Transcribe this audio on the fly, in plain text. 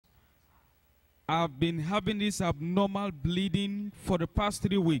I've been having this abnormal bleeding for the past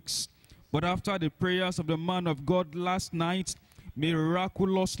 3 weeks. But after the prayers of the man of God last night,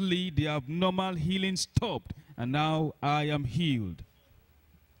 miraculously the abnormal healing stopped, and now I am healed.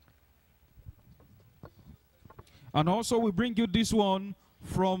 And also we bring you this one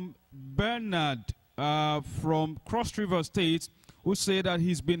from Bernard from Cross River State, who said that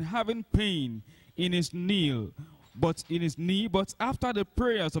he's been having pain in his knee, but after the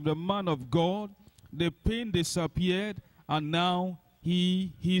prayers of the man of God, the pain disappeared, and now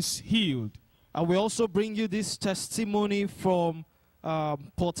he is healed. And we also bring you this testimony from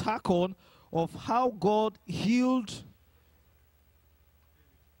Port Harcourt of how God healed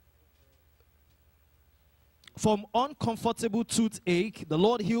from uncomfortable toothache. The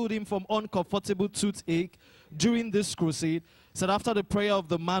Lord healed him from uncomfortable toothache during this crusade. Said after the prayer of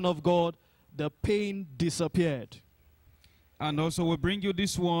the man of God, the pain disappeared. And also we bring you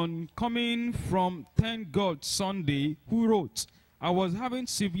this one coming from Thank God Sunday, who wrote, I was having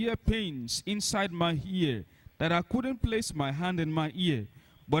severe pains inside my ear that I couldn't place my hand in my ear.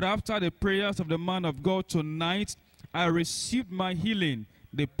 But after the prayers of the man of God tonight, I received my healing.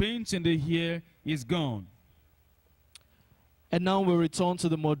 The pains in the ear is gone. And now we return to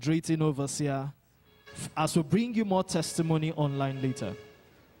the moderating overseer as we bring you more testimony online later.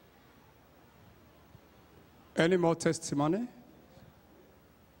 Any more testimony?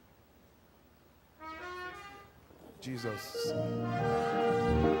 Jesus.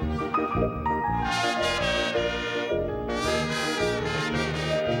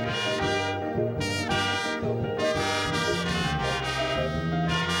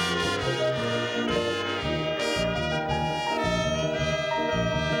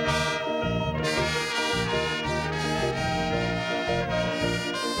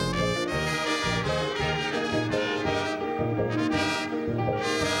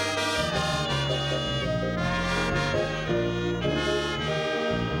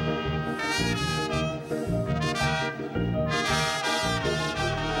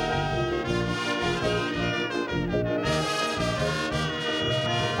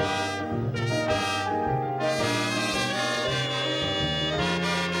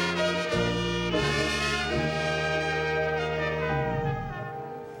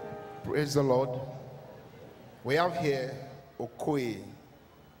 Praise the Lord. We have here Okoye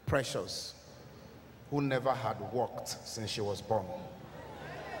Precious, who never had walked since she was born.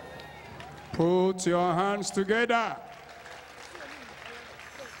 Put your hands together.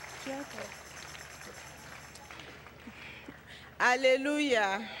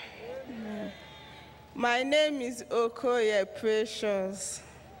 Hallelujah. My name is Okoye Precious.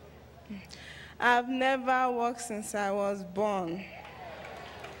 I've never walked since I was born.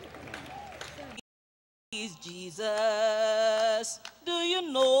 Is Jesus. Do you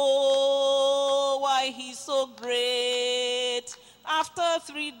know why he's so great? After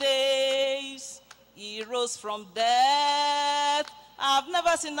 3 days, he rose from death. I've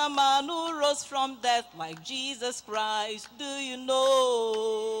never seen a man who rose from death like Jesus Christ. Do you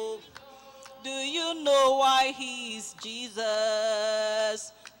know? Do you know why he's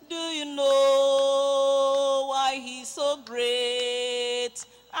Jesus? Do you know why he's so great?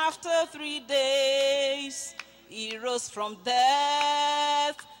 After 3 days, he rose from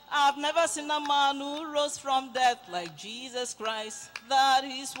death. I've never seen a man who rose from death like Jesus Christ. That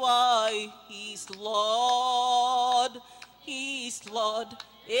is why he's Lord. He is Lord.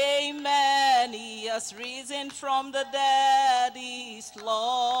 Amen. He has risen from the dead. He is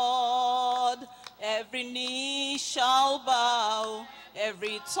Lord. Every knee shall bow.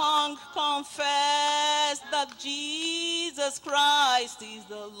 Every tongue confess that Jesus Christ is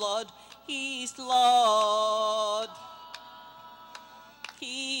the Lord. He is Lord.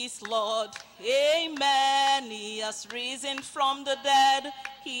 He is Lord. Amen. He has risen from the dead.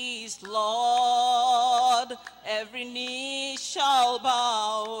 He is Lord. Every knee shall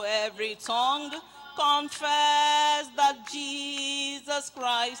bow. Every tongue confess that Jesus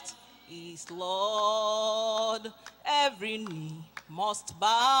Christ is Lord. Every knee must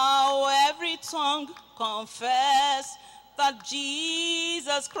bow, every tongue confess that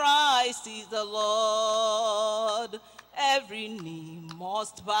Jesus Christ is the Lord. Every knee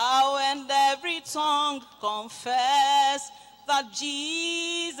must bow and every tongue confess that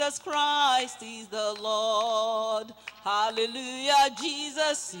Jesus Christ is the Lord. Hallelujah,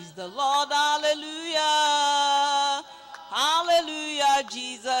 Jesus is the Lord, hallelujah. Hallelujah,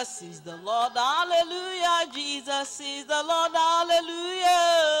 Jesus is the Lord. Hallelujah, Jesus is the Lord. Hallelujah.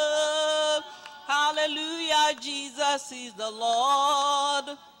 Hallelujah, Jesus is the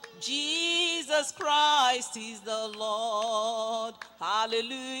Lord. Jesus Christ is the Lord.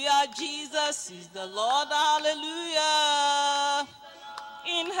 Hallelujah. Jesus is the Lord. Hallelujah.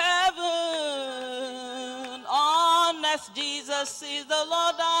 In heaven, on earth, Jesus is the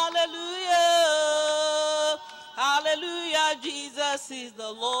Lord. Hallelujah. Hallelujah. Jesus is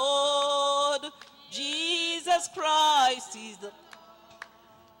the Lord. Jesus Christ is the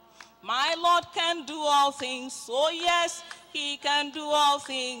My Lord can do all things. Oh yes, he can do all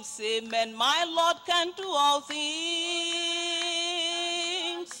things. Amen. My Lord can do all things.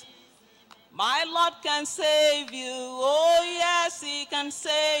 My Lord can save you. Oh yes, he can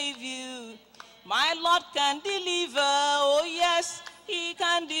save you. My Lord can deliver. Oh yes, he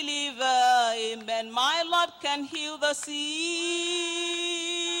can deliver. Amen. My Lord can heal the sick.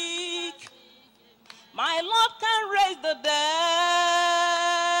 My Lord can raise the dead.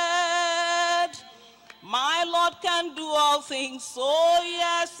 My Lord can do all things. Oh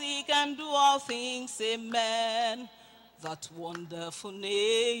yes, he can do all things. Amen. That wonderful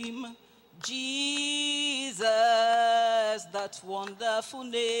name, Jesus. That wonderful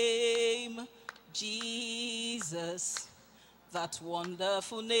name, Jesus. That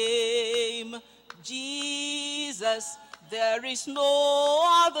wonderful name, Jesus. There is no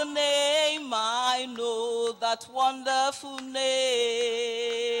other name I know. That wonderful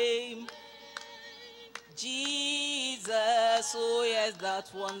name, Jesus. Oh yes,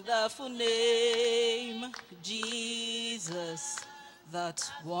 that wonderful name, Jesus.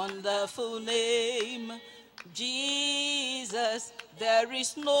 That wonderful name, Jesus. There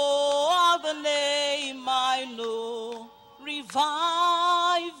is no other name I know.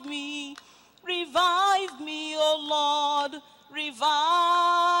 Revive me, oh Lord.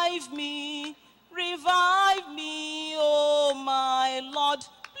 Revive me, oh my Lord.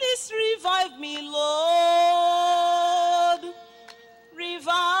 Please revive me, Lord.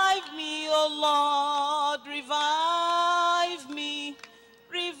 Revive me, oh Lord. Revive me,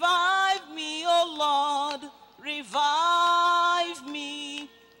 oh Lord. Revive me,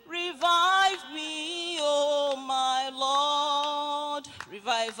 oh my Lord.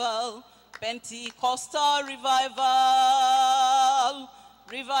 Revival, Pentecostal revival.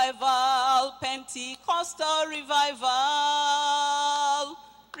 Revival, Pentecostal revival.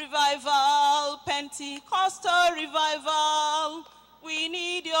 Revival, Pentecostal revival. We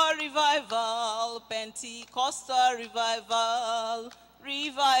need your revival, Pentecostal revival.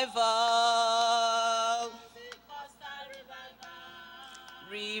 Revival.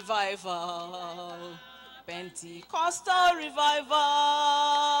 Revival. Pentecostal revival.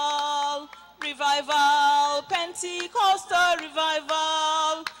 Revival, Pentecostal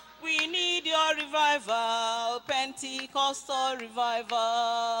revival. We need your revival, Pentecostal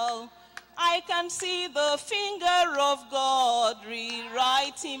revival. I can see the finger of God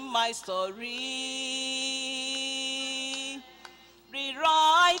rewriting my story.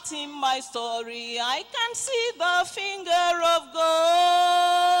 Rewriting my story. I can see the finger of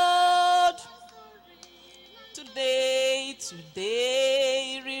God.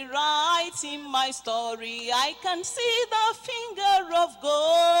 Today, rewriting my story. I can see the finger of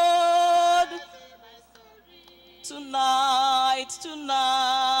God. Tonight,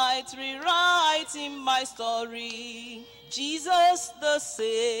 rewriting my story. Jesus the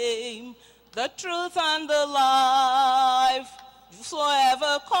same, the truth and the life.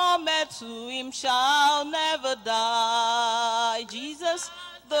 Whosoever cometh to him shall never die. Jesus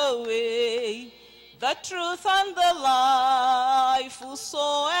the way, the truth and the life.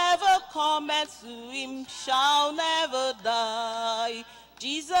 Whosoever cometh to him shall never die.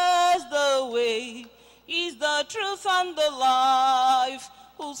 Jesus the way is the truth and the life.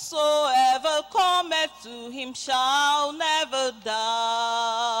 Whosoever cometh to him shall never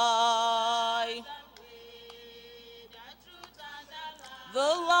die. The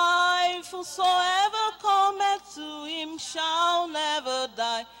life, whosoever cometh to him shall never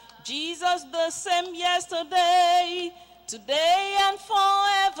die. Jesus the same yesterday, today and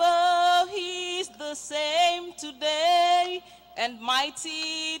forever. He is the same today and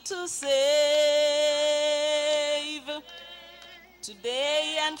mighty to save.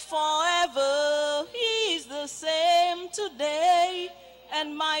 Today and forever, he is the same today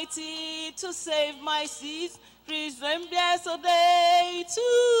and mighty to save my sins. Same yesterday,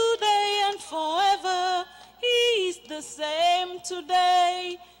 today and forever. He is the same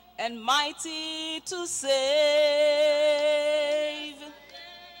today and mighty to save.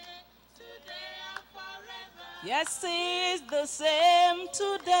 Yes, he is the same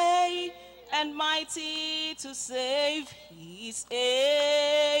today and mighty to save. He is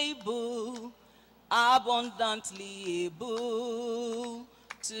able, abundantly able,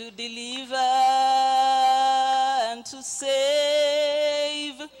 to deliver and to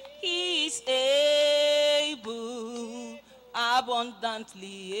save. He is able,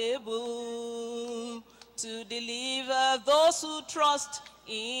 abundantly able, to deliver those who trust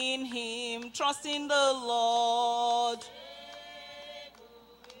in him. Trust in the Lord.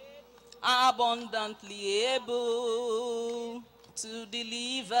 Abundantly able to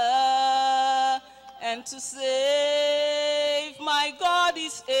deliver and to save. My God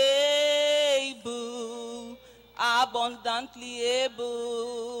is able, abundantly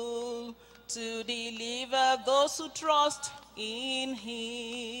able to deliver those who trust in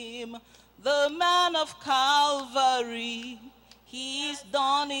him. The man of Calvary, he's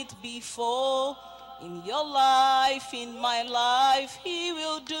done it before. In your life, in my life, he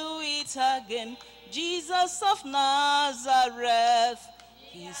will do it again. Jesus of Nazareth,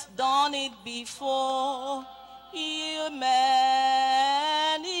 he's done it before. Amen,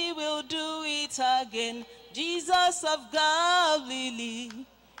 he will do it again. Jesus of Galilee,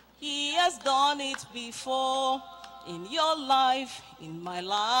 he has done it before. In your life, in my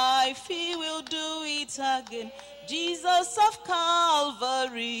life, he will do it again. Jesus of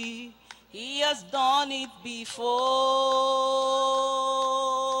Calvary, he has done it before.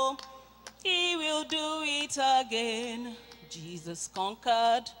 He will do it again. Jesus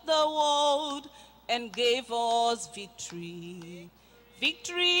conquered the world and gave us victory.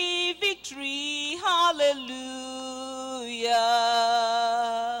 Victory, victory, hallelujah.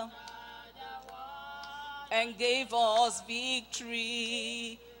 And gave us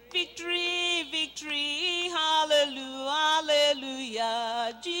victory. Victory, victory, hallelujah,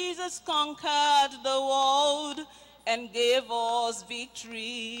 hallelujah. Jesus conquered the world and gave us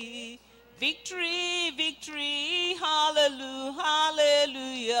victory. Victory, victory, hallelujah,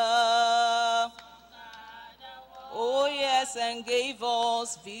 hallelujah. Oh yes, and gave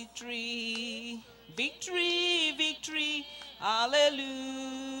us victory. Victory, victory, hallelujah.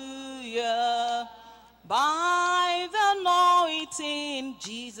 By the anointing,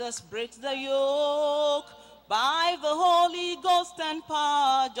 Jesus breaks the yoke. By the Holy Ghost and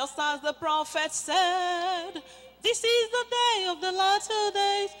power, just as the prophet said, this is the day of the latter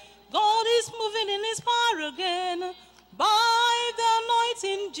days. God is moving in his power again. By the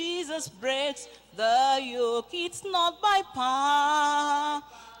anointing, Jesus breaks the yoke. It's not by power,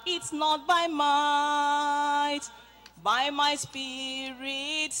 it's not by might. By my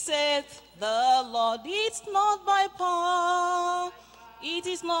spirit, saith the Lord. It's not by power, it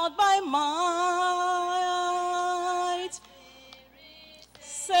is not by might,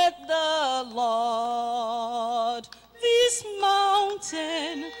 saith the Lord. This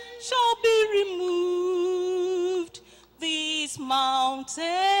mountain shall be removed. This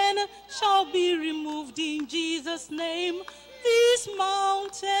mountain shall be removed in Jesus' name. This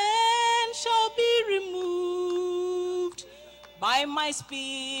mountain shall be removed. By my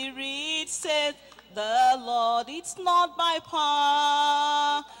spirit, saith the Lord. It's not by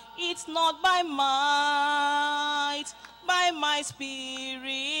power, it's not by might. By my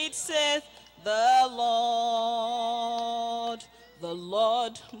spirit, saith the Lord. The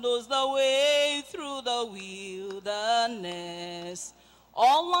Lord knows the way through the wilderness.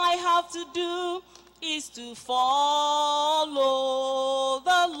 All I have to do is to follow.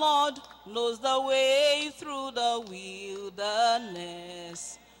 The Lord knows the way through the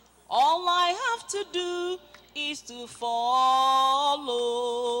wilderness. All I have to do is to follow.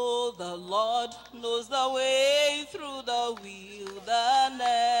 The Lord knows the way through the wilderness.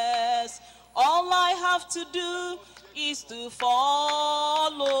 All I have to do is to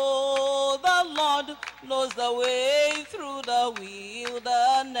follow. The Lord knows the way through the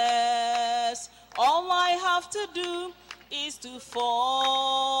wilderness. All I have to do is to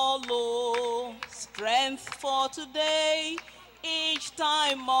follow. Strength for today, each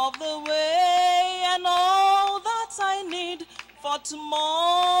time of the way, and all that I need for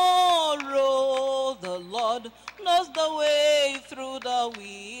tomorrow. The Lord knows the way through the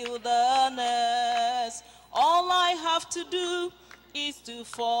wilderness. All I have to do is to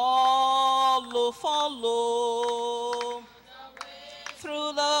follow, follow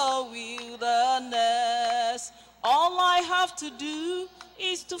through the wilderness. All I have to do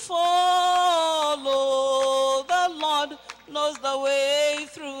is to follow. The Lord knows the way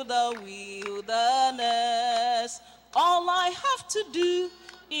through the wilderness. All I have to do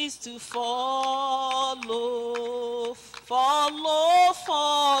is to follow, follow,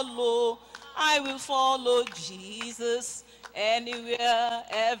 follow. I will follow Jesus anywhere,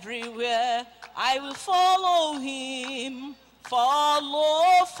 everywhere. I will follow him.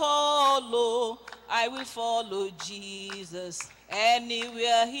 Follow, follow. I will follow Jesus.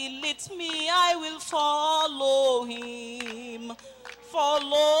 Anywhere he leads me, I will follow him.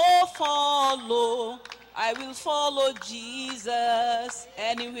 Follow, follow, I will follow Jesus.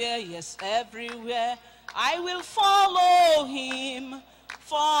 Anywhere, yes, everywhere, I will follow him.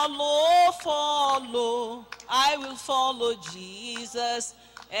 Follow, follow, I will follow Jesus.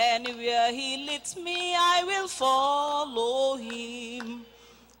 Anywhere he leads me, I will follow him.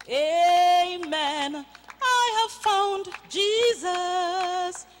 Amen. I have found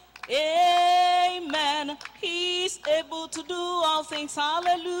Jesus. Amen. He is able to do all things.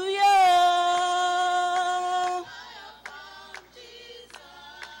 Hallelujah. I have found Jesus.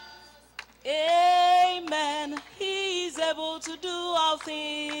 Amen. He is able to do all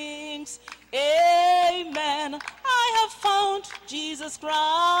things. Amen. I have found Jesus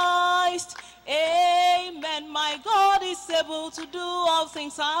Christ. Amen. My God is able to do all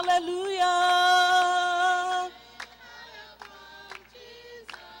things. Hallelujah.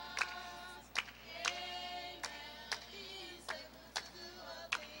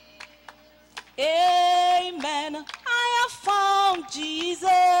 Amen. I have found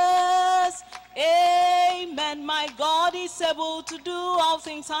Jesus. Amen. My God is able to do all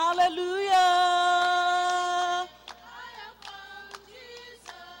things. Hallelujah. I have found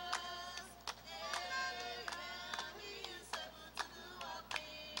Jesus. Amen. He is able to do all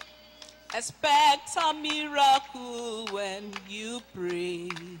things. Expect a miracle when you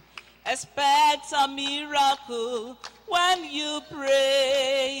pray. Expect a miracle when you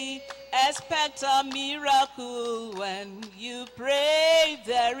pray. Expect a miracle when you pray.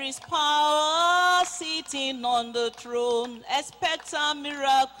 There is power sitting on the throne. Expect a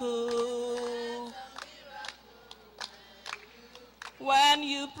miracle when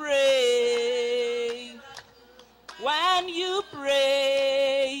you pray. When you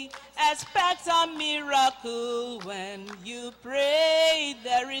pray, expect a miracle when you pray.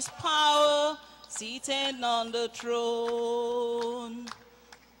 There is power sitting on the throne.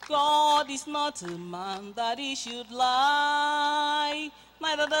 God is not a man that he should lie,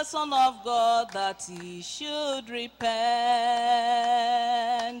 neither the Son of God that he should repent.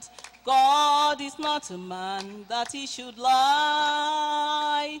 God is not a man that he should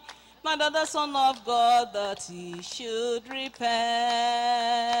lie, neither the Son of God that he should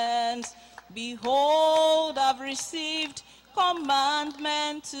repent. Behold, I've received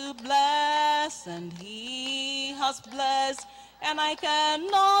commandment to bless, and he has blessed, and I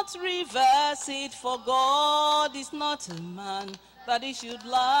cannot reverse it, for God is not a man that he should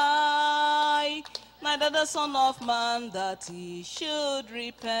lie, neither the Son of Man that he should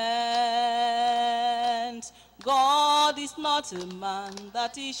repent. God is not a man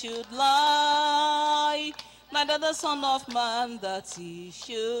that he should lie, neither the Son of Man that he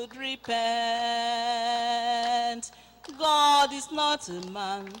should repent. God is not a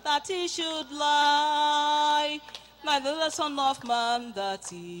man that he should lie, neither the Son of Man that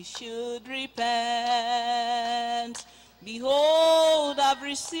he should repent. Behold, I've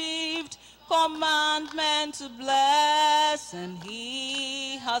received commandment to bless, and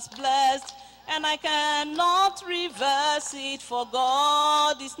he has blessed, and I cannot reverse it, for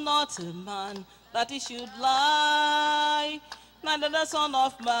God is not a man that he should lie, neither the Son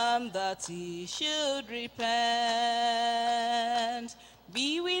of Man that he should repent.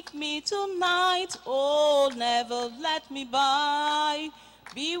 Be with me tonight, oh, never let me by.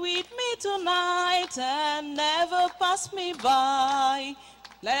 Be with me tonight and never pass me by.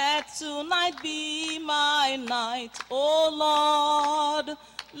 Let tonight be my night, oh Lord.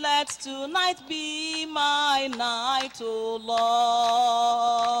 Let tonight be my night, oh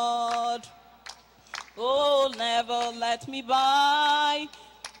Lord. Oh, never let me by.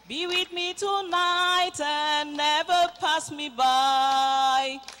 Be with me tonight and never pass me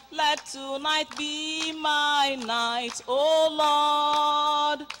by. Let tonight be my night, oh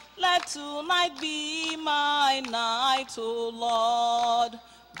Lord. Let tonight be my night, oh Lord.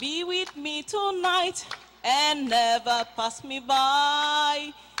 Be with me tonight and never pass me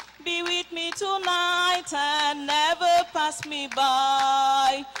by. Be with me tonight and never pass me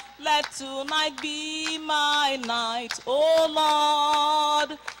by. Let tonight be my night, oh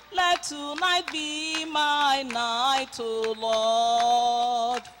Lord. Let tonight be my night, O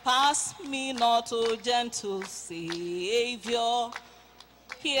Lord. Pass me not, O gentle Savior.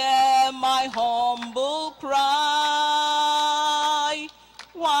 Hear my humble cry.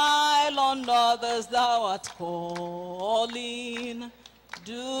 While on others thou art calling,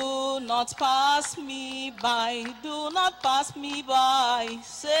 do not pass me by, do not pass me by.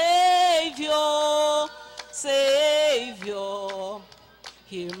 Savior, Savior,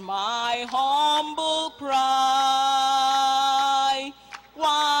 hear my humble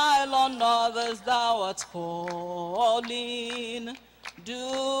art calling.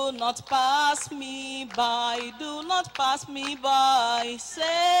 Do not pass me by, do not pass me by,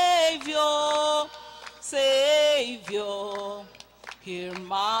 Savior, Savior, hear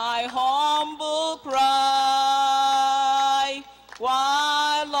my humble cry,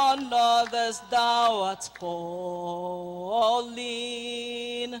 while on others thou art calling.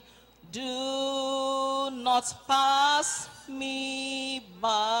 Do not pass me by.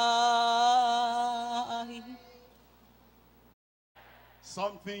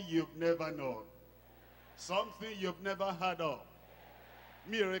 Something you've never known. Something you've never heard of.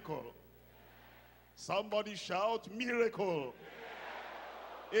 Miracle. Somebody shout, miracle.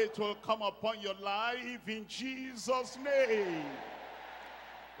 It will come upon your life in Jesus' name.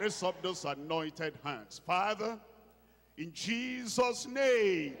 Raise up those anointed hands. Father, in Jesus'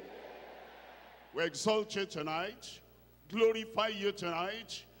 name, we exalt you tonight, glorify you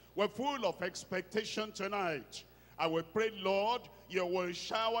tonight. We're full of expectation tonight. I will pray, Lord, you will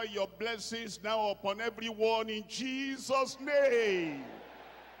shower your blessings now upon everyone in Jesus' name.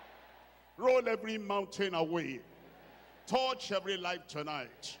 Roll every mountain away. Touch every life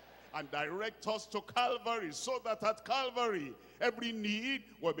tonight. And direct us to Calvary, so that at Calvary, every need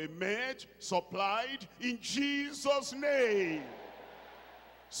will be met, supplied in Jesus' name.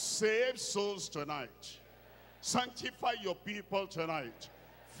 Save souls tonight. Sanctify your people tonight.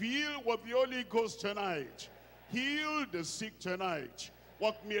 Fill with the Holy Ghost tonight. Heal the sick tonight.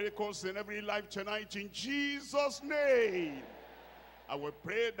 Work miracles in every life tonight in Jesus' name. I will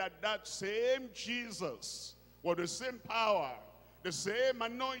pray that that same Jesus, with the same power, the same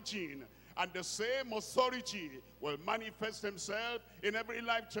anointing, and the same authority, will manifest himself in every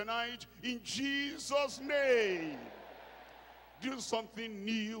life tonight in Jesus' name. Do something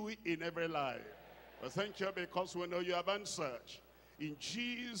new in every life. Well, thank you, because we know you have answered. In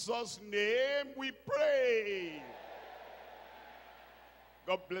Jesus' name we pray.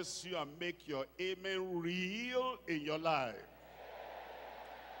 God bless you and make your amen real in your life.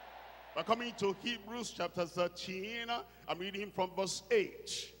 We're coming to Hebrews chapter 13. I'm reading from verse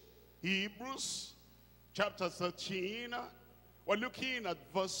 8. Hebrews chapter 13. We're looking at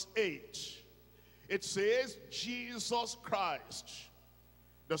verse 8. It says, Jesus Christ,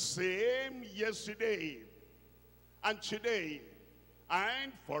 the same yesterday and today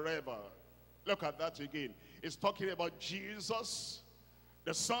and forever. Look at that again. It's talking about Jesus,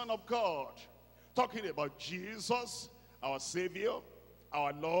 the Son of God. Talking about Jesus, our Savior,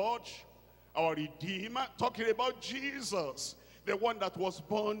 our Lord, our Redeemer. Talking about Jesus, the one that was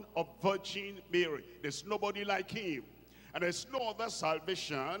born of Virgin Mary. There's nobody like him. And there's no other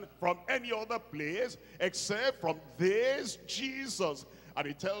salvation from any other place except from this Jesus. And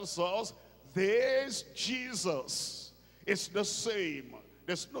it tells us, this Jesus is the same.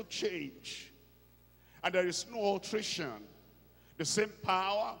 There's no change. And there is no alteration. The same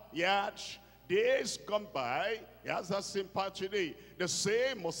power, yet days gone by, he has that same power today. The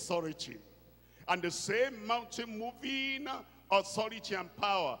same authority. And the same mountain moving authority and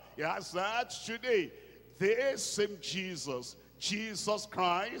power, he has that today. This same Jesus, Jesus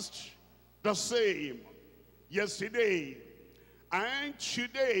Christ, the same yesterday and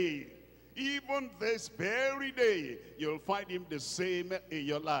today, even this very day, you'll find him the same in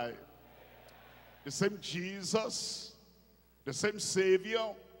your life. The same Jesus, the same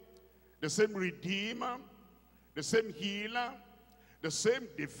Savior, the same Redeemer, the same Healer, the same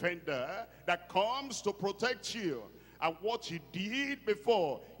Defender that comes to protect you. And what he did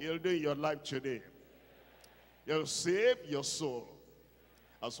before, he'll do in your life today. He'll save your soul.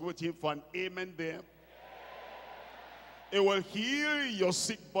 I was waiting for an amen there. It will heal your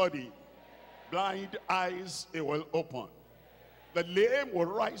sick body. Blind eyes, it will open. The lame will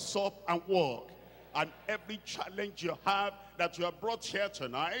rise up and walk. And every challenge you have that you have brought here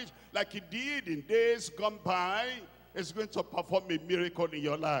tonight, like he did in days gone by, is going to perform a miracle in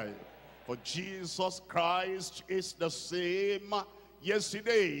your life. For Jesus Christ is the same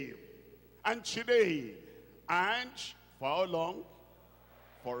yesterday and today. And for how long?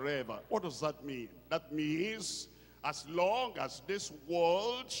 Forever. What does that mean? That means as long as this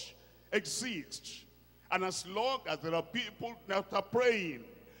world exists, and as long as there are people that are praying,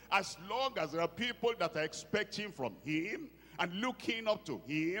 as long as there are people that are expecting from him and looking up to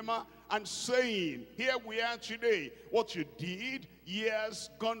him and saying, here we are today, what you did years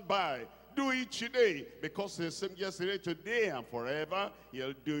gone by, do it today, because the same yesterday, today, and forever,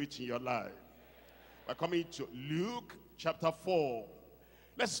 he'll do it in your life. We're coming to Luke chapter 4.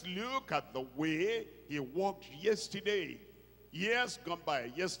 Let's look at the way he walked yesterday. Years gone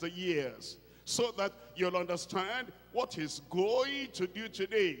by, yesteryears. so that you'll understand what he's going to do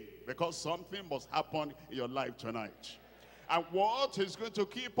today, because something must happen in your life tonight. And what he's going to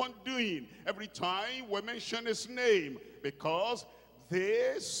keep on doing every time we mention his name, because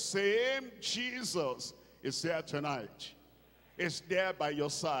this same Jesus is here tonight. Is there by your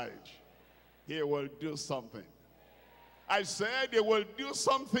side. He will do something. I said he will do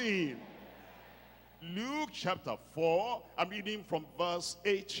something. Luke chapter 4, I'm reading from verse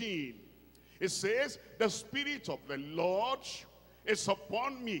 18. It says, the Spirit of the Lord is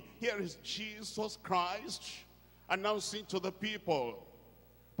upon me. Here is Jesus Christ announcing to the people,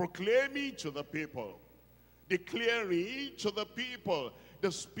 proclaiming to the people, declaring to the people,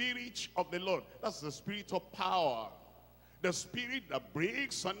 the Spirit of the Lord. That's the Spirit of power. The Spirit that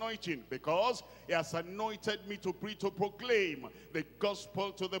brings anointing, because he has anointed me to preach, to proclaim the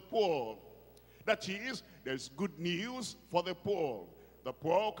gospel to the poor. That is, there's good news for the poor. The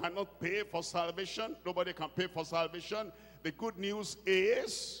poor cannot pay for salvation. Nobody can pay for salvation. The good news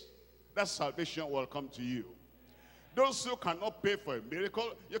is that salvation will come to you. Those who cannot pay for a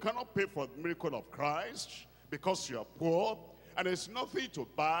miracle, you cannot pay for the miracle of Christ because you are poor. And there's nothing to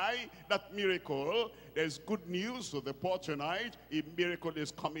buy that miracle. There's good news to the poor tonight. A miracle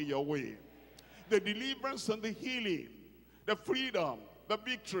is coming your way. The deliverance and the healing, the freedom, the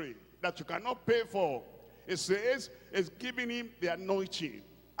victory that you cannot pay for. It says it's giving him the anointing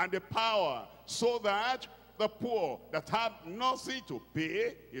and the power, so that the poor that have nothing to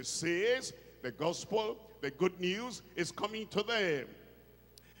pay, it says the gospel, the good news is coming to them.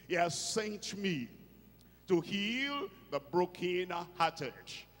 He has sent me to heal the broken-hearted.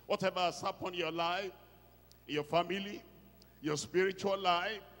 Whatever has happened in your life, in your family, your spiritual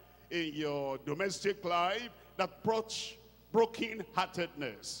life, in your domestic life, that brought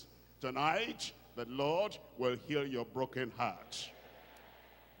broken-heartedness, tonight the Lord will heal your broken heart.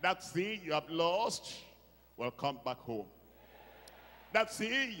 That thing you have lost will come back home. That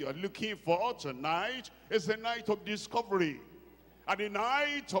thing you're looking for tonight is a night of discovery and a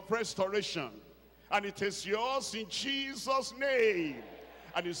night of restoration. And it is yours in Jesus' name.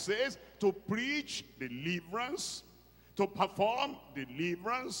 And it says to preach deliverance, to perform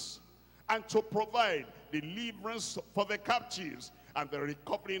deliverance, and to provide deliverance for the captives, and the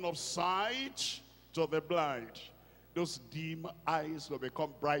recovering of sight to the blind. Those dim eyes will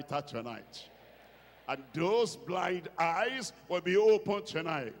become brighter tonight. And those blind eyes will be open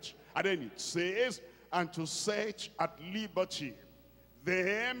tonight. And then it says, and to set at liberty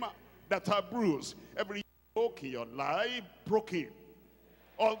them that are bruised. Every yoke in your life broken.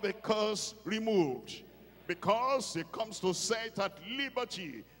 All the curse removed. Because it comes to set at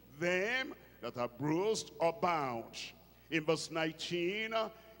liberty them that are bruised or bound. In verse 19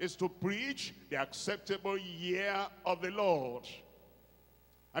 is to preach the acceptable year of the Lord.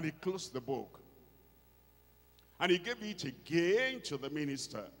 And he closed the book. And he gave it again to the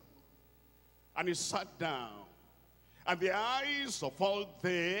minister. And he sat down. And the eyes of all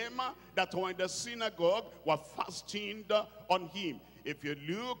them that were in the synagogue were fastened on him. If you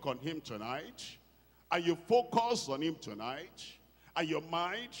look on him tonight, and you focus on him tonight, and your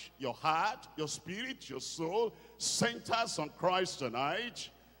mind, your heart, your spirit, your soul centers on Christ tonight,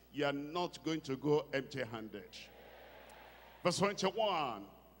 you are not going to go empty-handed. Verse 21,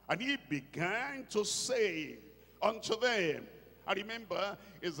 and he began to say unto them, and remember,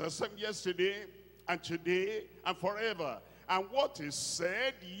 it's the same yesterday and today and forever. And what is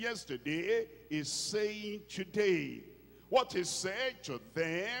said yesterday is saying today. What is said to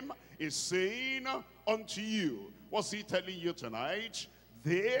them is saying unto you. What's he telling you tonight?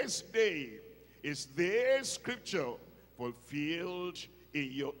 This day is this scripture fulfilled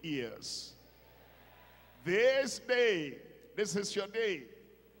in your ears. This day, this is your day.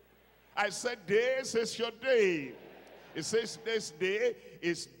 I said this is your day. It says this day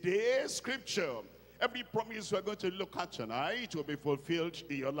is this scripture. Every promise we're going to look at tonight will be fulfilled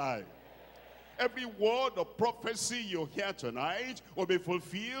in your life. Every word of prophecy you hear tonight will be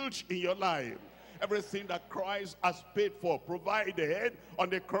fulfilled in your life. Everything that Christ has paid for, provided on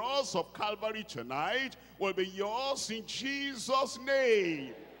the cross of Calvary tonight, will be yours in Jesus'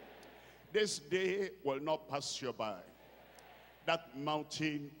 name. This day will not pass you by. That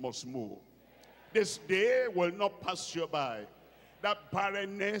mountain must move. This day will not pass you by. That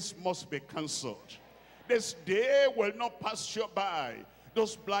barrenness must be cancelled. This day will not pass you by.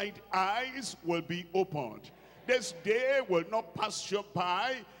 Those blind eyes will be opened. This day will not pass you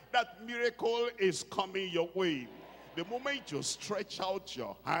by. That miracle is coming your way. The moment you stretch out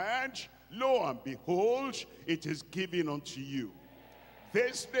your hand, lo and behold, it is given unto you.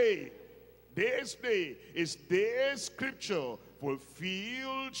 This day is this scripture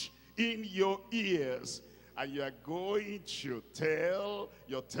fulfilled in your ears, and you are going to tell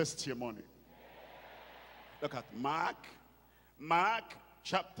your testimony. Look at Mark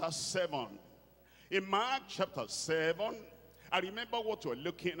chapter 7. In Mark chapter 7, I remember what we're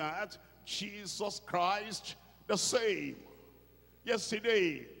looking at. Jesus Christ the same,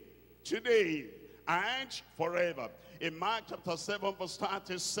 yesterday, today, and forever. In Mark chapter 7 verse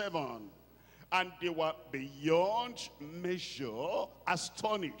 37, and they were beyond measure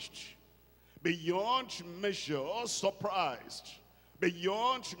astonished, beyond measure surprised,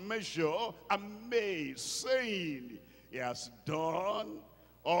 beyond measure amazed, saying, he has done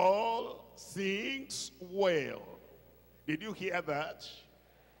all things well. Did you hear that?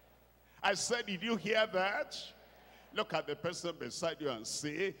 I said, did you hear that? Look at the person beside you and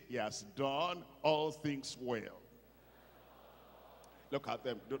say, he has done all things well. Look at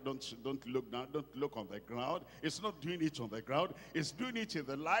them. Don't look down. Don't look on the ground. It's not doing it on the ground. It's doing it in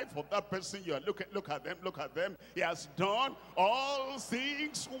the life of that person you are looking. Look at them. Look at them. He has done all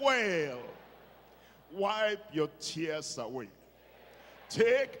things well. Wipe your tears away.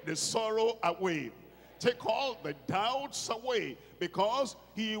 Take the sorrow away. Take all the doubts away, because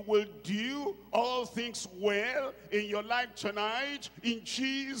he will do all things well in your life tonight, in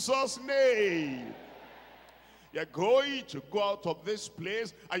Jesus' name. You're going to go out of this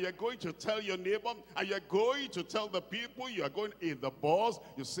place, and you're going to tell your neighbor, and you're going to tell the people you are going in the bus.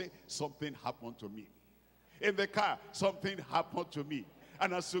 You say, something happened to me. In the car, something happened to me.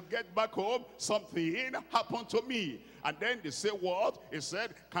 And as you get back home, something happened to me. And then they say what? He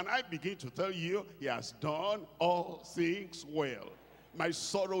said, can I begin to tell you, he has done all things well. My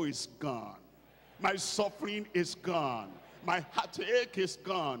sorrow is gone. My suffering is gone. My heartache is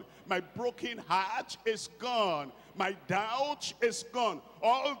gone. My broken heart is gone. My doubt is gone.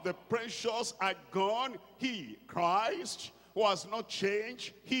 All the pressures are gone. He, Christ, who has not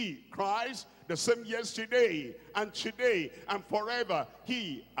changed, he, Christ, the same yesterday and today and forever,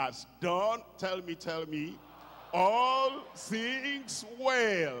 he has done, tell me, all things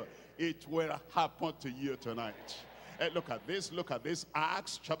well. It will happen to you tonight. Look at this,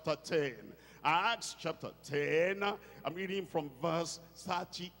 Acts chapter 10. Acts chapter 10, I'm reading from verse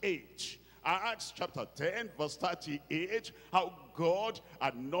 38. Acts chapter 10, verse 38, how God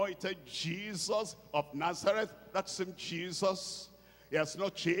anointed Jesus of Nazareth. That same Jesus, he has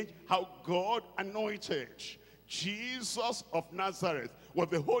not changed. How God anointed Jesus of Nazareth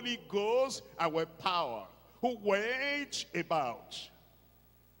with the Holy Ghost and with power, who went about.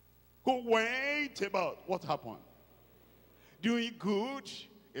 What happened? Doing good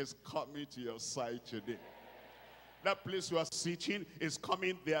is coming to your side today. That place you are sitting is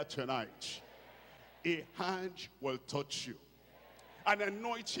coming there tonight. A hand will touch you. An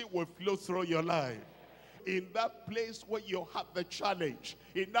anointing will flow through your life. In that place where you have the challenge,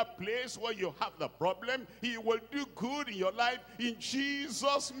 in that place where you have the problem, he will do good in your life in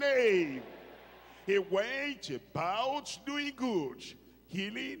Jesus' name. He went about doing good,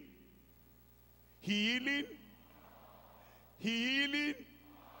 healing.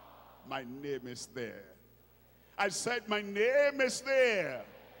 My name is there. I said, my name is there.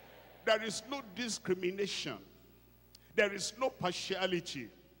 There is no discrimination. There is no partiality.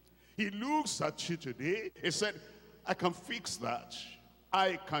 He looks at you today. He said, I can fix that.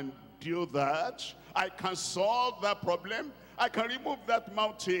 I can do that. I can solve that problem. I can remove that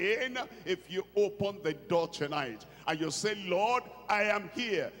mountain if you open the door tonight. And you say, Lord, I am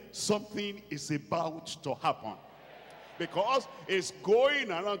here. Something is about to happen. Because it's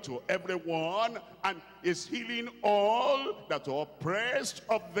going around to everyone and is healing all that are oppressed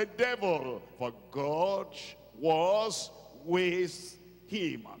of the devil. For God was with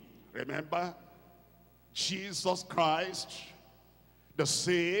him. Remember, Jesus Christ, the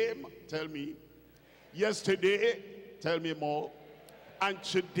same, tell me, yesterday, tell me more, and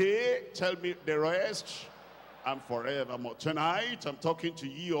today, tell me the rest, and forevermore. Tonight, I'm talking to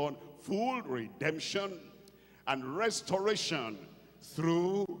you on full redemption and restoration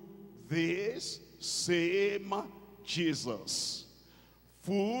through this same Jesus.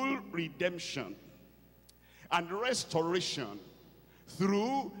 Full redemption and restoration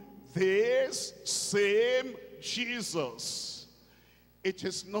through this same Jesus. It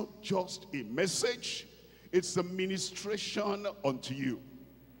is not just a message, it's a ministration unto you.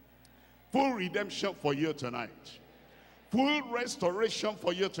 Full redemption for you tonight. Full restoration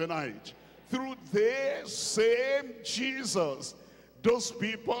for you tonight. Through this same Jesus. Those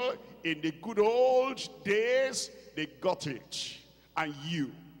people in the good old days, they got it. And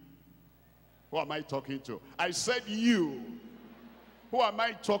you. Who am I talking to? I said you. Who am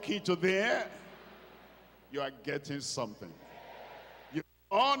I talking to there? You are getting something. You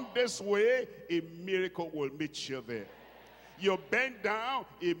are turn this way, a miracle will meet you there. You bend down,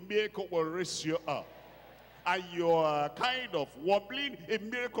 a miracle will raise you up. And you're kind of wobbling, a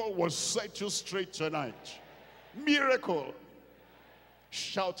miracle will set you straight tonight. Miracle.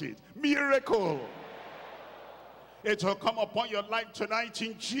 Shout it. Miracle. It will come upon your life tonight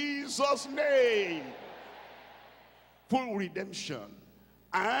in Jesus' name. Full redemption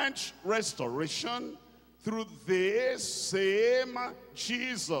and restoration through this same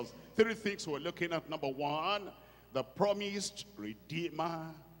Jesus. Three things we're looking at. Number one, the promised Redeemer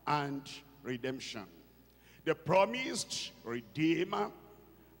and redemption. The promised Redeemer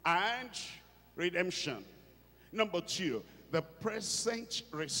and redemption. Number two, the present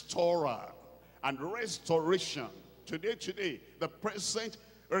restorer and restoration. Today, the present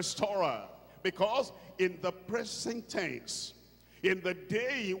restorer. Because in the present tense, in the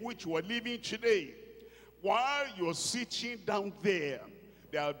day in which we're living today, while you're sitting down there,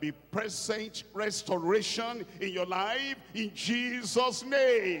 there'll be present restoration in your life in Jesus'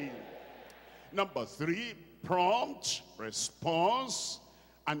 name. Number three, prompt response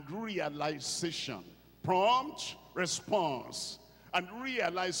and realization. Prompt response and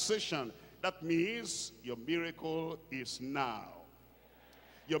realization. That means your miracle is now.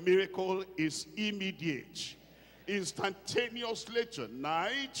 Your miracle is immediate. Instantaneously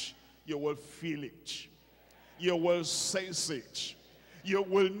tonight, you will feel it. You will sense it. You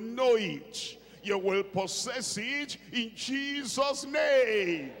will know it. You will possess it in Jesus'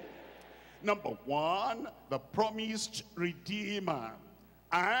 name. Number one, the promised Redeemer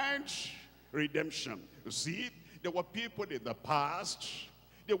and redemption. You see, there were people in the past,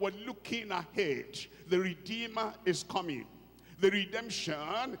 they were looking ahead. The Redeemer is coming. The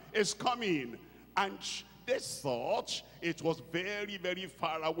redemption is coming. And they thought it was very, very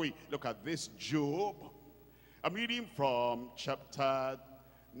far away. Look at this, Job. I'm reading from chapter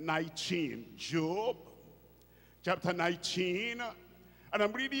 19. Job, chapter 19. And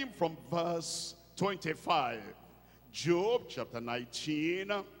I'm reading from verse 25. Job, chapter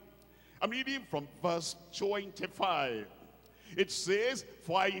 19. I'm reading from verse 25. It says,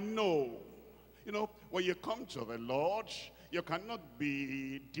 for I know. You know, when you come to the Lord, you cannot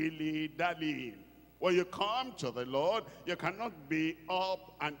be dilly-dallying. When you come to the Lord, you cannot be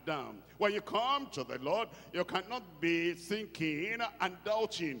up and down. When you come to the Lord, you cannot be thinking and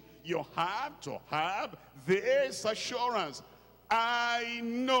doubting. You have to have this assurance. I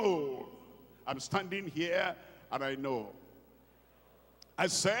know. I'm standing here and I know. I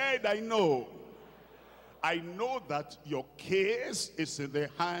said I know. I know that your case is in the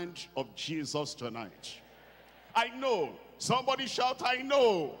hand of Jesus tonight. I know. Somebody shout, I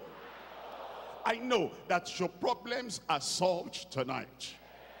know. I know that your problems are solved tonight.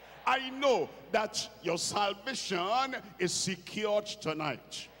 I know that your salvation is secured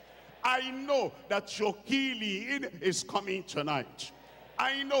tonight. I know that your healing is coming tonight.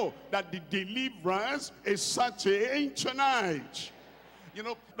 I know that the deliverance is certain tonight. You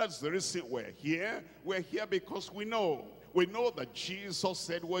know, that's the reason we're here. We're here because we know. We know that Jesus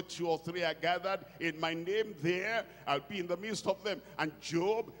said, where 2 or 3 are gathered in my name, there I'll be in the midst of them. And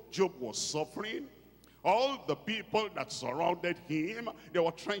Job was suffering. All the people that surrounded him, they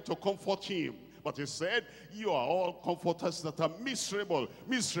were trying to comfort him. But he said, you are all comforters that are miserable,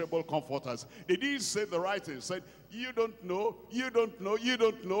 miserable comforters. They didn't say the right thing. He said, you don't know, you don't know, you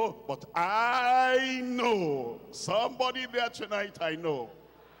don't know, but I know. Somebody there tonight, I know.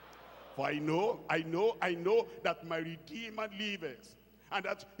 For I know that my Redeemer liveth, and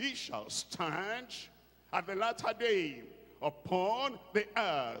that he shall stand at the latter day upon the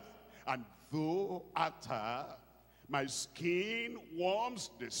earth. And though after my skin worms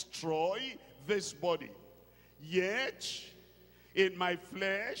destroy this body, yet in my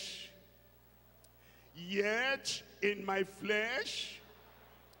flesh,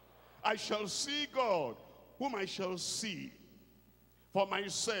 I shall see God, whom I shall see for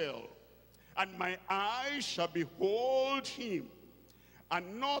myself, and my eyes shall behold him,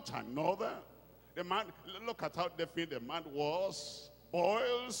 and not another. The man, look at how definite the man was.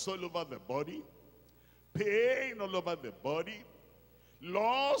 Boils all over the body, pain all over the body,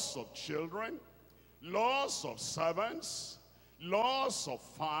 loss of children, loss of servants, loss of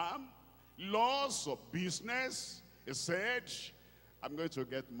farm, loss of business. He said, I'm going to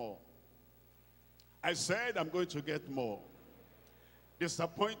get more. I said, I'm going to get more.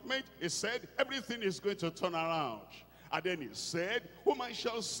 Disappointment, he said, everything is going to turn around. And then he said, whom I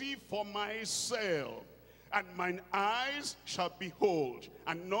shall see for myself, and mine eyes shall behold,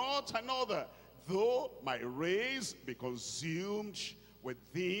 and not another, though my race be consumed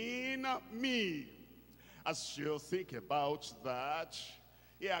within me. As you think about that,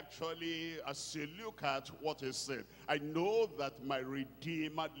 He actually, as you look at what he said, I know that my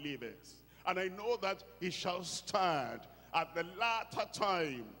Redeemer liveth, and I know that he shall stand at the latter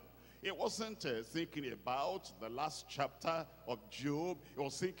time. He wasn't thinking about the last chapter of Job. He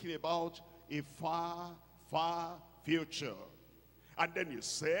was thinking about a far, far future. And then he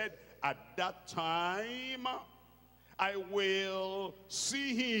said, at that time, I will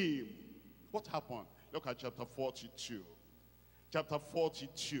see him. What happened? Look at chapter 42. Chapter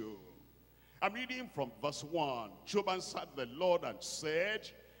 42. I'm reading from verse 1. Job answered the Lord and said,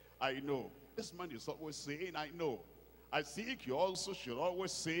 I know. This man is always saying, I know. I think you also should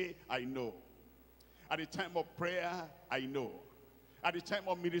always say, I know. At the time of prayer, I know. At the time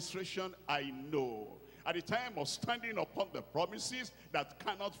of ministration, I know. At the time of standing upon the promises that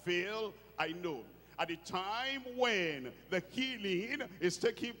cannot fail, I know. At the time when the healing is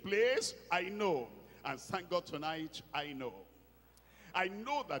taking place, I know. And thank God tonight, I know. I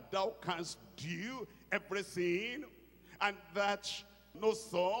know that thou canst do everything, and that no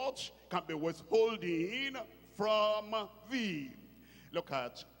thought can be withholding from thee. Look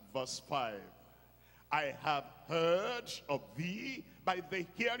at verse 5. I have heard of thee by the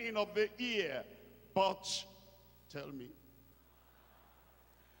hearing of the ear, but, tell me,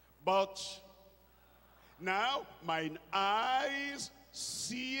 but now mine eyes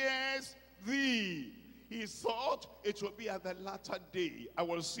seeth thee. He thought it would be at the latter day, I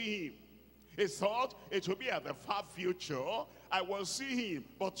will see him. He thought it would be at the far future, I will see him.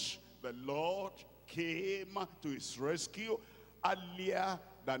 But the Lord came to his rescue earlier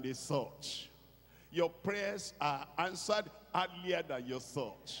than he thought. Your prayers are answered earlier than you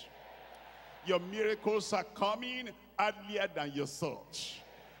thought. Your miracles are coming earlier than you thought.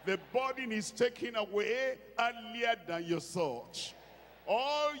 The burden is taken away earlier than you thought.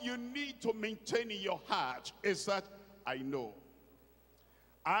 All you need to maintain in your heart is that, I know.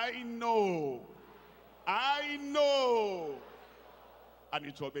 I know. I know. And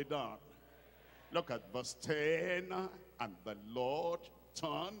it will be done. Look at verse 10. And the Lord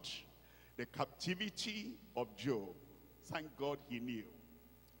turned the captivity of Job. Thank God he knew.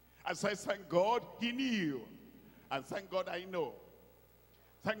 As I thank God, he knew. And thank God I know.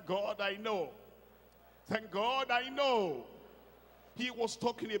 Thank God I know. Thank God I know. He was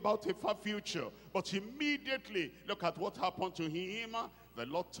talking about a far future. But immediately, look at what happened to him. The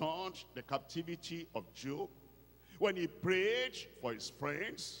Lord turned the captivity of Job. When he prayed for his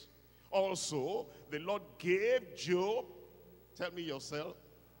friends, also the Lord gave Job, tell me yourself,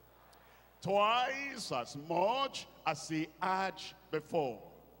 twice as much as he had before.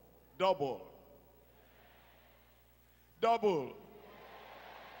 Double. Double.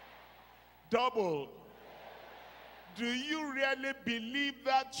 Double. Do you really believe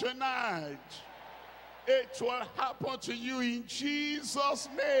that tonight? It will happen to you in Jesus'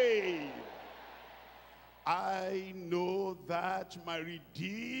 name. I know that my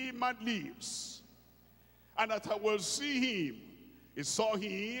Redeemer lives, and that I will see him. You saw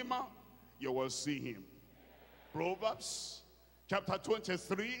him, you will see him. Proverbs chapter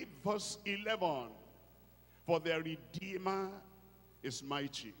 23, verse 11. For their Redeemer is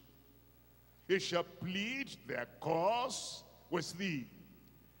mighty. He shall plead their cause with thee.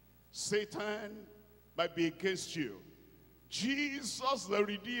 Satan might be against you. Jesus the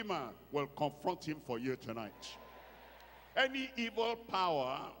Redeemer will confront him for you tonight. Any evil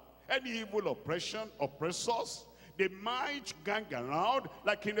power, any evil oppression, oppressors, they might gang around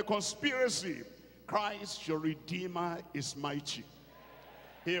like in a conspiracy. Christ your Redeemer is mighty.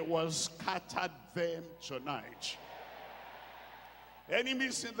 He will scatter them tonight.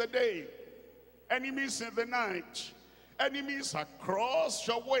 Enemies in the day, enemies in the night, enemies across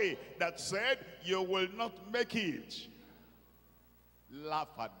your way that said you will not make it. Laugh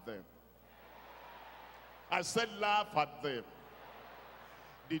at them. I said laugh at them.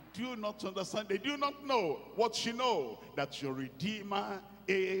 They do not understand. They do not know what you know, that your Redeemer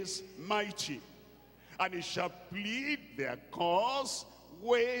is mighty. And he shall plead their cause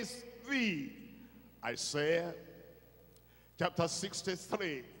with thee. Isaiah chapter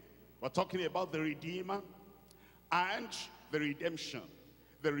 63. We're talking about the Redeemer and the redemption.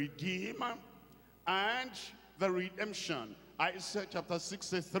 The Redeemer and the redemption. Isaiah chapter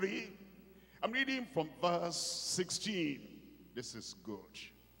 63. I'm reading from verse 16. This is good.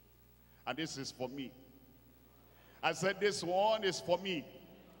 And this is for me. I said this one is for me.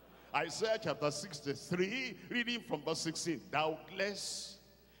 Isaiah chapter 63, reading from verse 16. Doubtless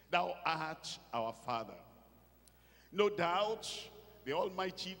thou art our Father. No doubt the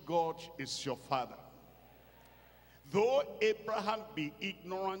Almighty God is your Father. Though Abraham be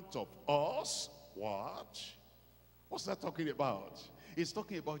ignorant of us, what? What's that talking about? It's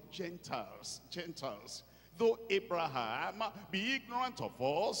talking about Gentiles. Gentiles. Though Abraham be ignorant of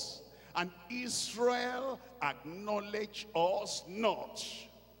us, and Israel acknowledge us not.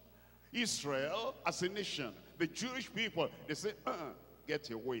 Israel as a nation, the Jewish people, they say, get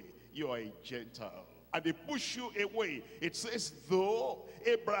away, you are a Gentile. And they push you away. It says, though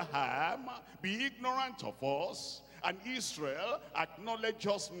Abraham be ignorant of us, and Israel acknowledge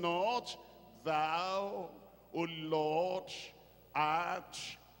us not, thou, O Lord, art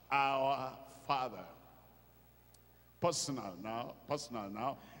our Father. Personal now, personal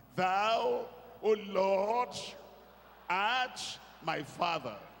now. Thou, O Lord, art my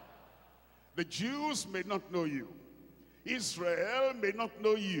Father. The Jews may not know you. Israel may not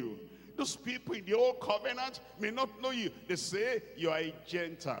know you. Those people in the old covenant may not know you. They say you are a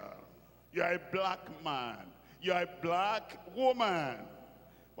Gentile. You are a black man. You are a black woman.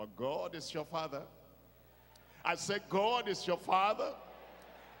 But God is your Father. I said God is your Father.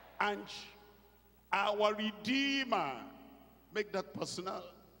 And our Redeemer. Make that personal.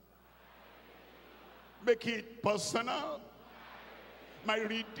 Make it personal. My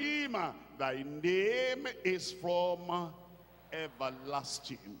Redeemer, thy name is from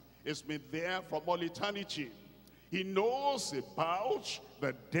everlasting. It's been there from all eternity. He knows about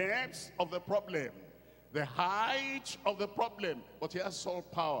the depths of the problem, the height of the problem, but he has all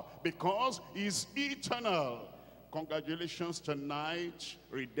power because he's eternal. Congratulations, tonight,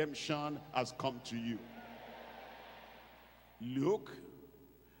 redemption has come to you. Luke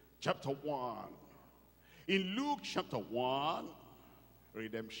chapter 1. In Luke chapter 1,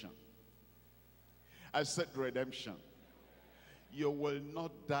 redemption. I said redemption. You will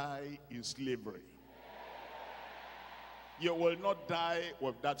not die in slavery. You will not die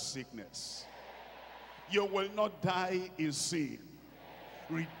with that sickness. You will not die in sin.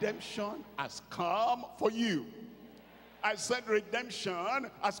 Redemption has come for you. I said redemption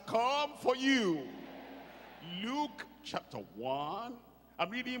has come for you. Luke chapter 1, I'm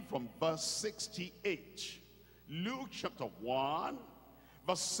reading from verse 68. Luke chapter 1,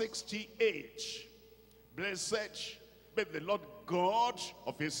 verse 68. Blessed be the Lord God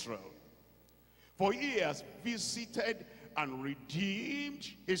of Israel, for he has visited and redeemed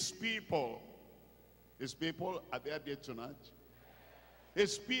his people. His people, are they there tonight?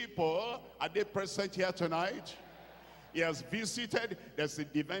 His people, are they present here tonight? He has visited, there's a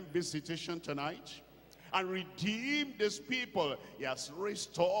divine visitation tonight, and redeemed his people. He has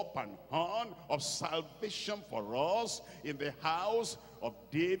raised up an horn of salvation for us in the house of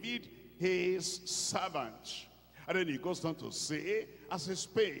David, his servant. And then he goes on to say, as he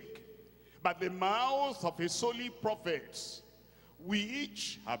spake, by the mouth of his holy prophets,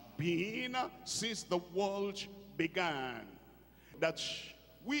 which have been since the world began, that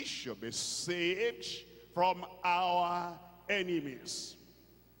we should be saved from our enemies.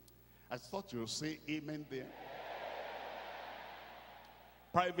 I thought you would say amen there.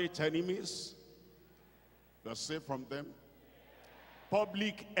 Private enemies, you are saved from them.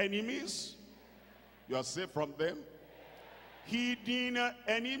 Public enemies, you are saved from them. Hidden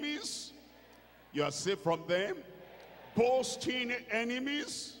enemies, you are saved from them. Boasting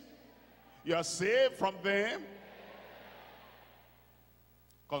enemies, you are saved from them.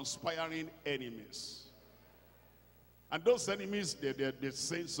 Conspiring enemies. And those enemies, they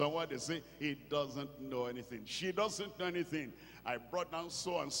say someone, they say, he doesn't know anything. She doesn't know anything. I brought down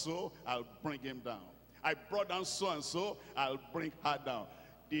so-and-so, I'll bring him down. I brought down so-and-so, I'll bring her down.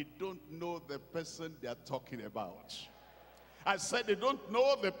 They don't know the person they are talking about. I said they don't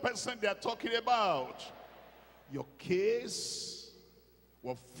know the person they are talking about. Your case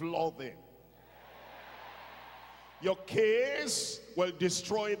will floor them. Your case will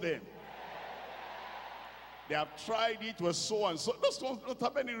destroy them. They have tried it with so-and-so. Those ones don't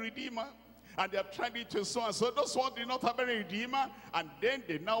have any redeemer. And they have tried it with so-and-so. Those ones did not have any redeemer. And then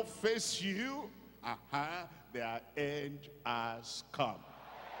they now face you. Their end has come.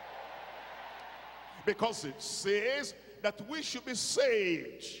 Because it says that we should be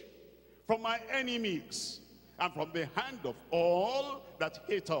saved from our enemies and from the hand of all that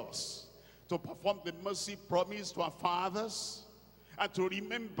hate us, to perform the mercy promised to our fathers, and to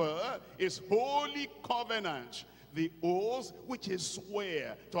remember his holy covenant, the oath which he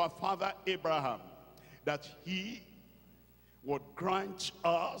swore to our father Abraham, that he would grant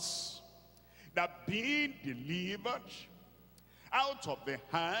us that being delivered out of the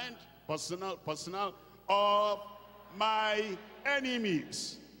hand, personal, of my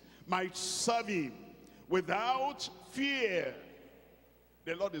enemies, might serve him without fear.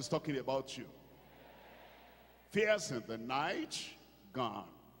 The Lord is talking about you. Fears in the night, gone.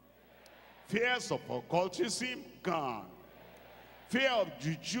 Fears of occultism, gone. Fear of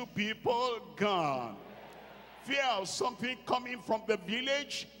juju people, gone. Fear of something coming from the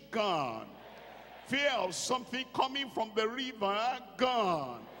village, gone. Fear of something coming from the river,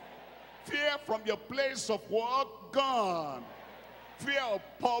 gone. Fear from your place of work, gone. Fear of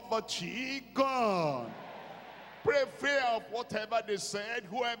poverty, gone. Pray fear of whatever they said,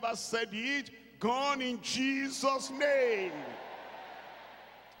 whoever said it, gone in Jesus' name.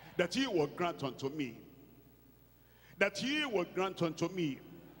 That he will grant unto me. That he will grant unto me.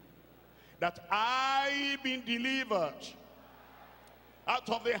 That I, being delivered out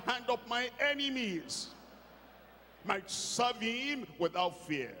of the hand of my enemies, might serve him without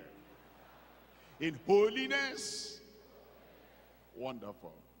fear. In holiness.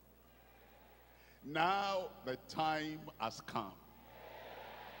 Wonderful. Now the time has come.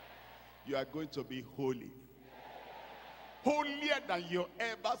 You are going to be holy. Holier than you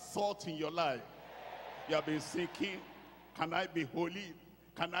ever thought in your life. You have been thinking, can I be holy?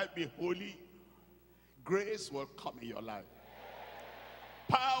 Can I be holy? Grace will come in your life.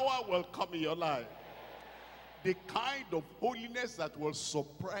 Power will come in your life. The kind of holiness that will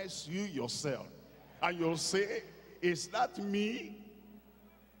surprise you yourself. And you'll say, is that me?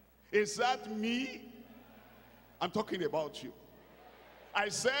 Is that me? I'm talking about you. I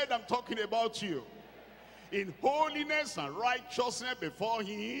said I'm talking about you. In holiness and righteousness before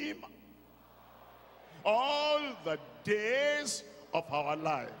him all the days of our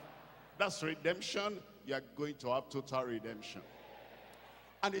life. That's redemption. You are going to have total redemption.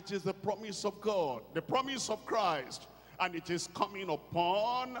 And it is the promise of God, the promise of Christ, and it is coming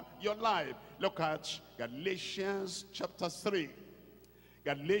upon your life. Look at Galatians chapter 3.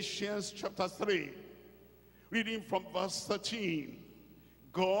 Galatians chapter 3, reading from verse 13.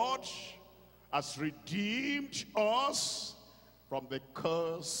 God has redeemed us from the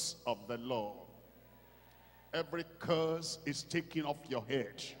curse of the law. Every curse is taken off your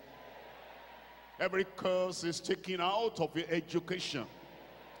head. Every curse is taken out of your education.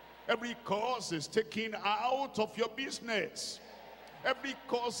 Every curse is taken out of your business. Every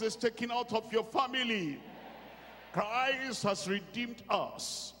curse is taken out of your family. Christ has redeemed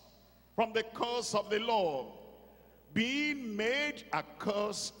us from the curse of the law, being made a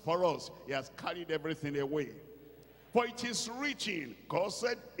curse for us. He has carried everything away. For it is written,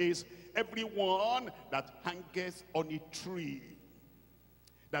 cursed is everyone that hangeth on a tree,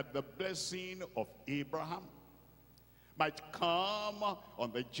 that the blessing of Abraham might come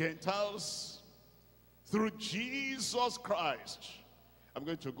on the Gentiles through Jesus Christ. I'm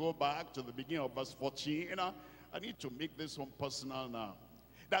going to go back to the beginning of verse 14. I need to make this one personal now.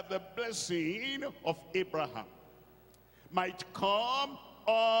 That the blessing of Abraham might come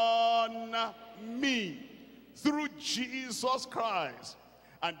on me through Jesus Christ,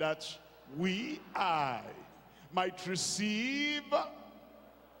 and that I might receive.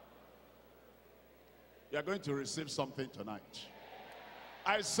 You are going to receive something tonight.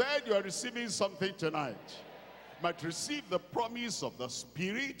 I said you are receiving something tonight. Might receive the promise of the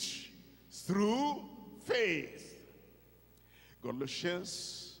Spirit through faith.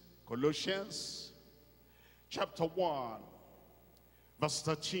 Colossians chapter 1 verse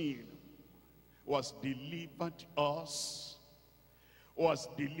 13. Was delivered us, was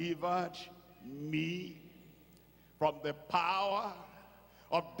delivered me from the power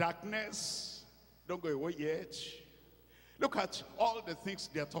of darkness. Don't go away yet. Look at all the things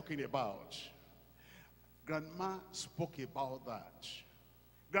they're talking about. Grandma spoke about that.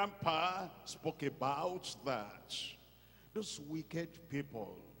 Grandpa spoke about that. Those wicked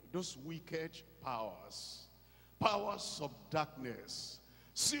people, those wicked powers, powers of darkness.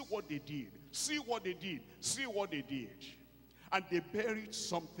 See what they did, see what they did, see what they did. And they buried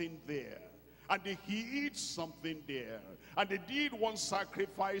something there. And they hid something there. And they did one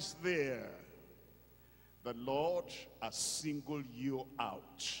sacrifice there. The Lord has singled you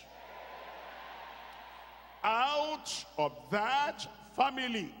out. Out of that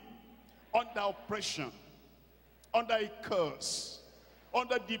family, under oppression, under a curse,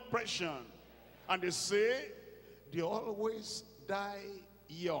 under depression. And they say, they always die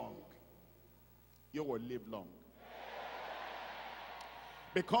young. You will live long.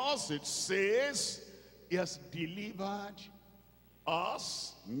 Because it says, he has delivered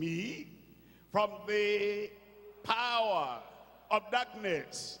us, me, from the power of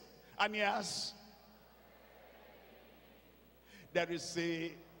darkness. And he has, there is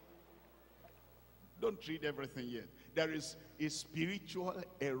a, don't read everything yet. There is a spiritual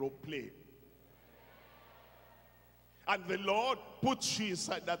aeroplane. And the Lord puts you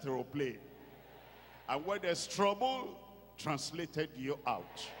inside that aeroplane. And when there's trouble, translated you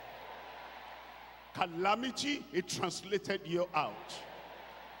out. Calamity, it translated you out.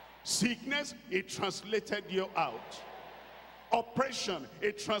 Sickness, it translated you out. Oppression,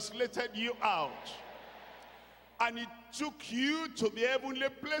 it translated you out. And it took you to the heavenly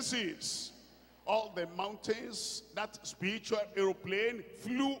places. All the mountains, that spiritual aeroplane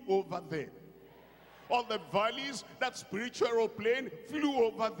flew over them. All the valleys, that spiritual aeroplane flew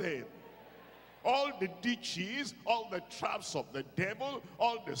over them. All the ditches, all the traps of the devil,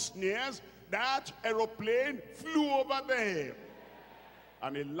 all the snares, that aeroplane flew over them.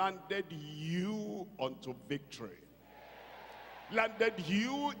 And it landed you onto victory. Landed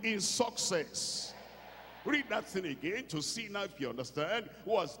you in success. Read that thing again to see now if you understand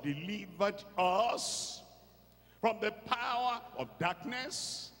who has delivered us from the power of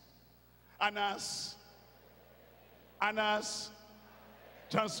darkness and has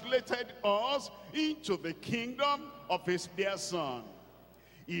translated us into the kingdom of his dear Son,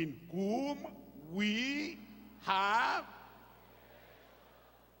 in whom we have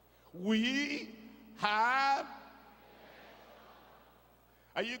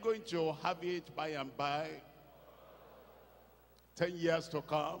Are you going to have it by and by? 10 years to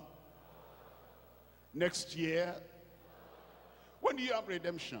come? Next year? When do you have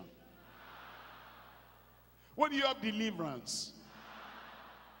redemption? When do you have deliverance?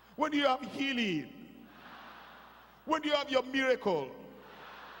 When do you have healing? When do you have your miracle?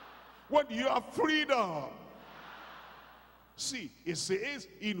 When do you have freedom? See, it says,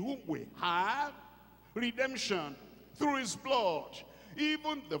 in whom we have redemption through his blood,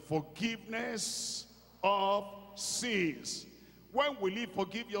 even the forgiveness of sins. When will he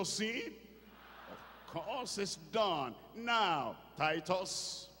forgive your sin? Of course, it's done. Now,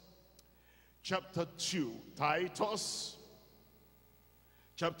 Titus chapter 2. Titus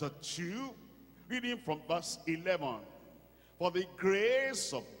chapter 2, reading from verse 11. For the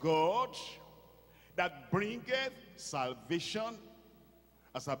grace of God that bringeth salvation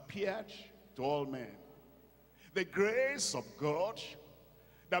has appeared to all men. The grace of God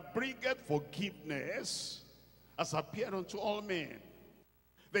that bringeth forgiveness has appeared unto all men.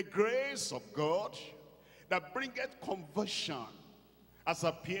 The grace of God that bringeth conversion has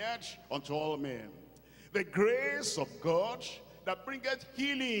appeared unto all men. The grace of God that bringeth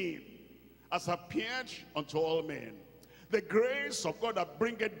healing has appeared unto all men. The grace of God that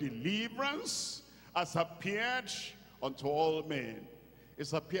bringeth deliverance has appeared unto all men.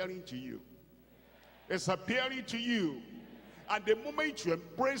 It's appearing to you. It's appearing to you. And the moment you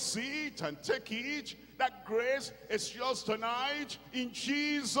embrace it and take it, that grace is yours tonight in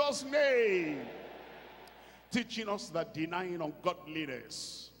Jesus' name. Teaching us that denying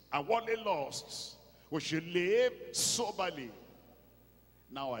ungodliness and worldly lusts, we should live soberly.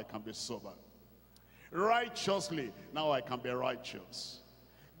 Now I can be sober. Righteously, now I can be righteous.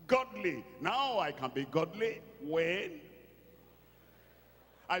 Godly, now I can be godly. When?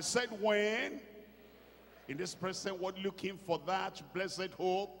 I said when? In this present world, looking for that blessed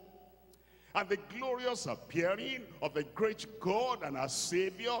hope and the glorious appearing of the great God and our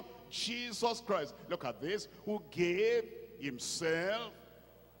Savior, Jesus Christ. Look at this. Who gave himself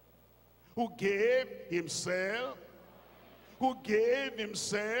for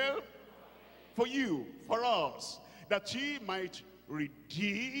you, for us, that he might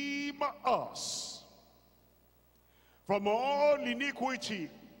redeem us from all iniquity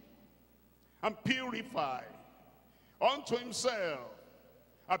and purify unto himself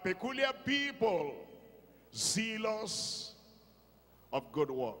a peculiar people, zealous of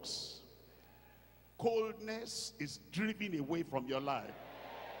good works. Coldness is driven away from your life.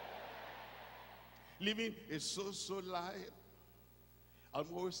 Living a so-so life,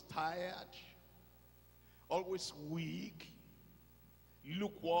 almost tired, always weak,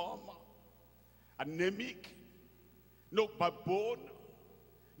 lukewarm, anemic, no backbone,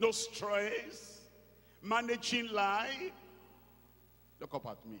 no stress, managing life. Look up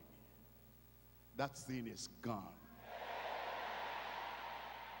at me. That thing is gone.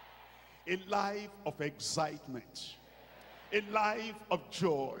 A life of excitement, a life of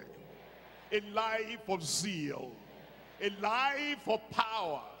joy, a life of zeal, a life of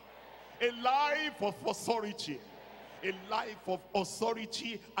power, a life of authority, a life of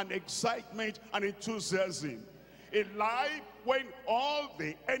authority and excitement and enthusiasm. A life when all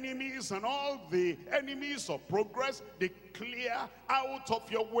the enemies and all the enemies of progress, they clear out of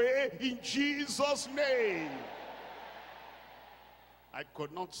your way in Jesus' name. I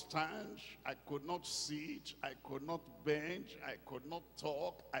could not stand, I could not sit, I could not bend, I could not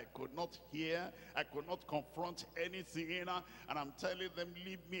talk, I could not hear, I could not confront anything. And I'm telling them,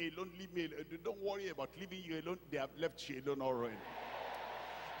 leave me alone, leave me alone. Don't worry about leaving you alone, they have left you alone already.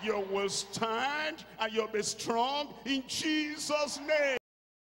 You will stand and you'll be strong in Jesus' name.